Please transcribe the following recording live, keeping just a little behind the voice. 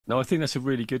No, I think that's a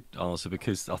really good answer,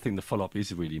 because I think the follow-up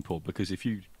is really important, because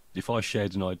if I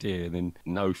shared an idea and then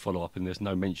no follow-up and there's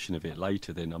no mention of it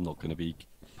later, then I'm not going to be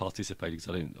participating,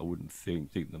 because I wouldn't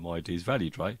think that my idea is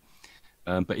valued, right?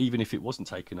 But even if it wasn't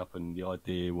taken up and the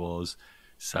idea was,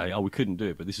 say, oh, we couldn't do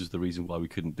it, but this is the reason why we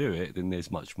couldn't do it, then there's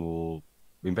much more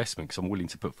investment, because I'm willing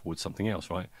to put forward something else,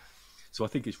 right? So I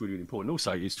think it's really, really important.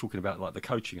 Also, it's talking about like the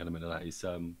coaching element of that is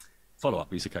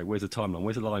follow-up is, okay, where's the timeline?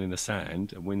 Where's the line in the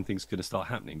sand, and when things are going to start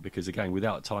happening? Because again,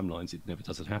 without timelines, it never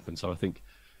doesn't happen. So I think,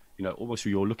 almost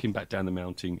you're looking back down the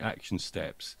mountain, action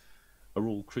steps are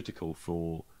all critical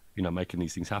for, making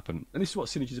these things happen. And this is what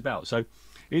synergy is about. So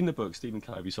in the book, Stephen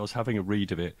Covey, so I was having a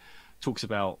read of it, talks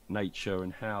about nature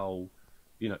and how,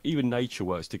 even nature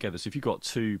works together. So if you've got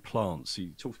two plants,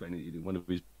 he talks about in one of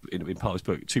his, in part of his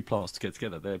book, two plants to get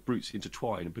together, their roots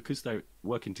intertwine, and because they're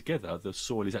working together, the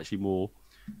soil is actually more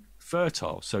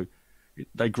fertile. So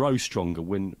they grow stronger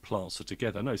when plants are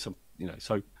together. I know so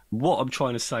what I'm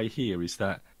trying to say here is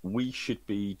that we should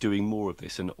be doing more of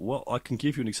this. And what I can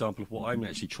give you an example of what I'm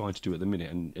actually trying to do at the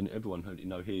minute, and everyone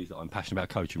here is that I'm passionate about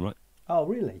coaching, right? Oh,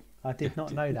 really? I did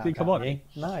not know that about you.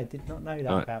 No, I did not know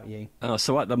that about you.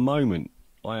 So at the moment,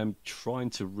 I am trying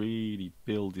to really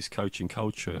build this coaching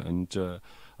culture, and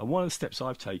one of the steps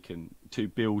I've taken to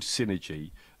build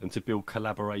synergy and to build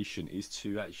collaboration is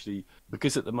to actually,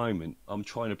 because at the moment I'm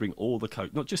trying to bring all the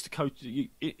coach, not just the coach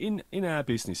in our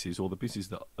businesses, or the business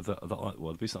the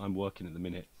business I'm working at the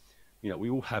minute. We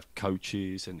all have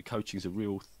coaches, and coaching is a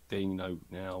real thing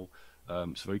now.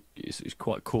 It's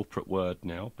quite a corporate word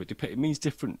now, but it means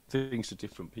different things to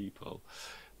different people.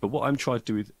 But what I'm trying to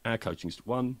do with our coaching is,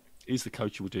 one, is the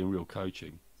coaching we're doing real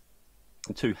coaching,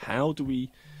 and two, how do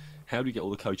we get all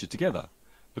the coaches together?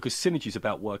 Because synergy is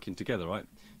about working together, right?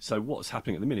 So what's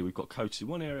happening at the minute, we've got coaches in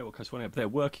one area, we've got coaches in one area, but they're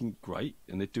working great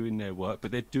and they're doing their work,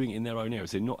 but they're doing it in their own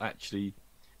areas. They're not actually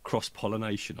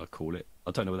cross-pollination, I call it.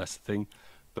 I don't know whether that's the thing,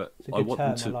 but it's a good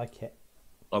term. I like it.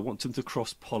 I want them to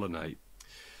cross-pollinate,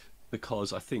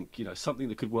 because I think, something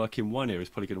that could work in one area is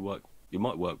probably going to work, it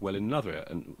might work well in another area.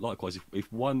 And likewise,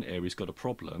 if one area's got a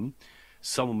problem,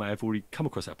 someone may have already come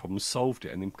across that problem, solved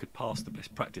it, and then could pass the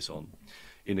best practice on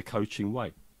in a coaching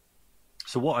way.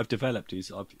 So what I've developed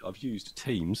is I've used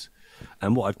teams,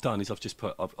 and what I've done is I've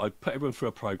put everyone through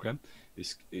a program.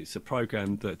 It's a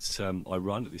program that I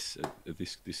run at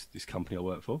this company I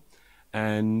work for,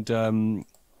 and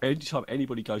anytime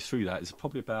anybody goes through that, there's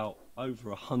probably about over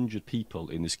 100 people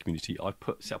in this community. I've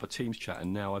set up a Teams chat,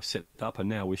 and now I've set it up, and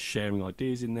now we're sharing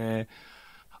ideas in there.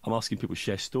 I'm asking people to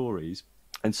share stories.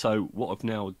 And so what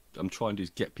I'm trying to do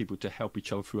is get people to help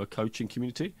each other through a coaching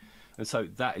community. And so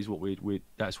that is what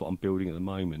that's what I'm building at the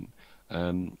moment.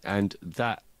 And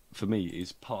that, for me,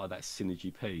 is part of that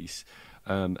synergy piece.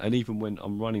 And even when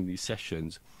I'm running these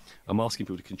sessions, I'm asking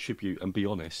people to contribute and be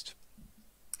honest.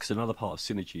 Because another part of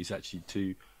synergy is actually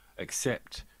to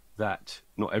accept that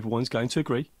not everyone's going to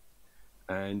agree.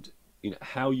 And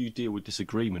how you deal with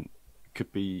disagreement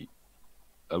could be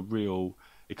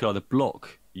it could either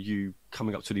block you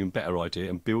coming up to an even better idea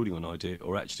and building an idea,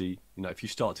 or actually, if you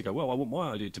start to go, well, I want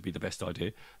my idea to be the best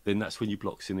idea, then that's when you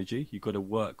block synergy. You've got to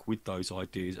work with those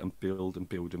ideas and build and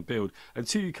build and build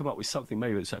until you come up with something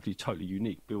maybe that's actually totally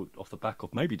unique, built off the back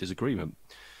of maybe disagreement,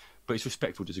 but it's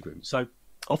respectful disagreement. So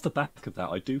off the back of that,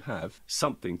 I do have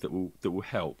something that will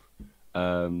help.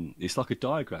 It's like a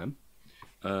diagram,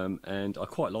 and I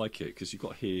quite like it because you've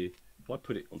got here, if I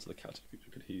put it onto the calculator,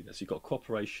 you can hear that. So you've got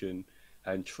cooperation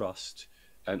and trust,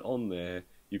 and on there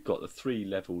you've got the 3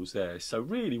 levels there. So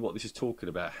really what this is talking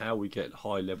about, how we get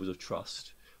high levels of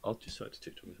trust. I'll just search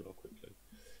TikTok as well quickly,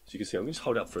 so you can see. I'm going to just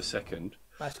hold it up for a second.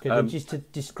 That's good. And just to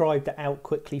describe that out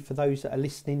quickly for those that are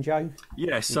listening, Joe.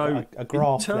 Yeah, so a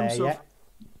graph there, yeah.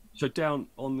 So down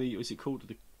on the, is it called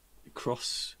the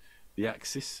cross, the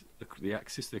axis,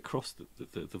 the across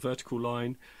the vertical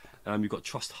line, you've got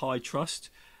high trust,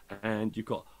 and you've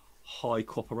got high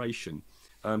cooperation.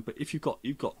 But if you've got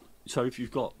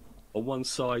on one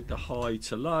side the high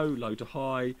to low, low to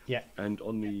high, yeah, and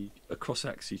on the cross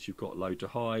axis you've got low to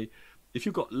high. If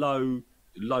you've got low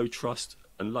trust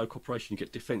and low cooperation, you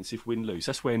get defensive win-lose.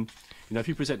 That's when, if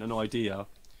you present an idea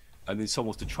and then someone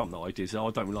wants to trump that idea, say, oh,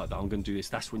 I don't really like that, I'm going to do this.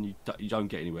 That's when you don't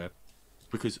get anywhere,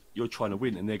 because you're trying to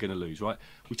win and they're going to lose, right?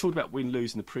 We talked about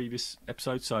win-lose in the previous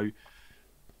episode, so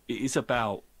it is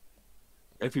about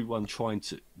everyone trying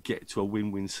to get to a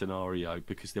win-win scenario,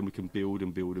 because then we can build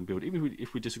and build and build. Even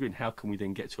if we disagree, how can we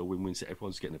then get to a win-win so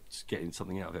everyone's getting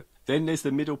something out of it? Then there's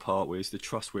the middle part, where it's the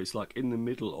trust, where it's like in the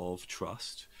middle of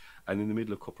trust and in the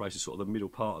middle of cooperation, sort of the middle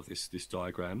part of this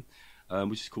diagram,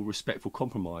 which is called respectful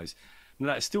compromise. Now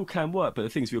that still can work, but the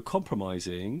things, if you're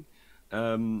compromising,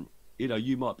 you know,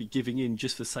 you might be giving in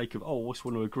just for the sake of, oh, I just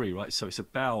want to agree, right? So it's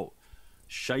about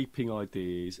shaping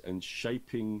ideas and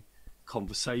shaping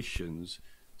conversations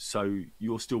so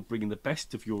you're still bringing the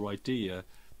best of your idea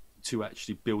to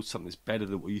actually build something that's better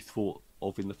than what you thought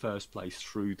of in the first place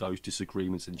through those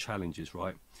disagreements and challenges,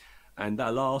 right? And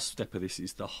that last step of this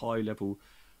is the high level,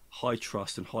 high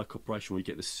trust and high cooperation, where you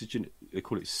get they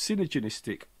call it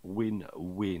synergistic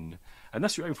win-win. And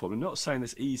that's what you're aiming for. I'm not saying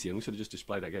that's easy. I'm going to just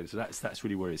display that again. So that's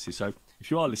really where it is. So if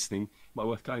you are listening, it might be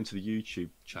worth going to the YouTube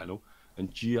channel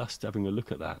and just having a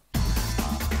look at that.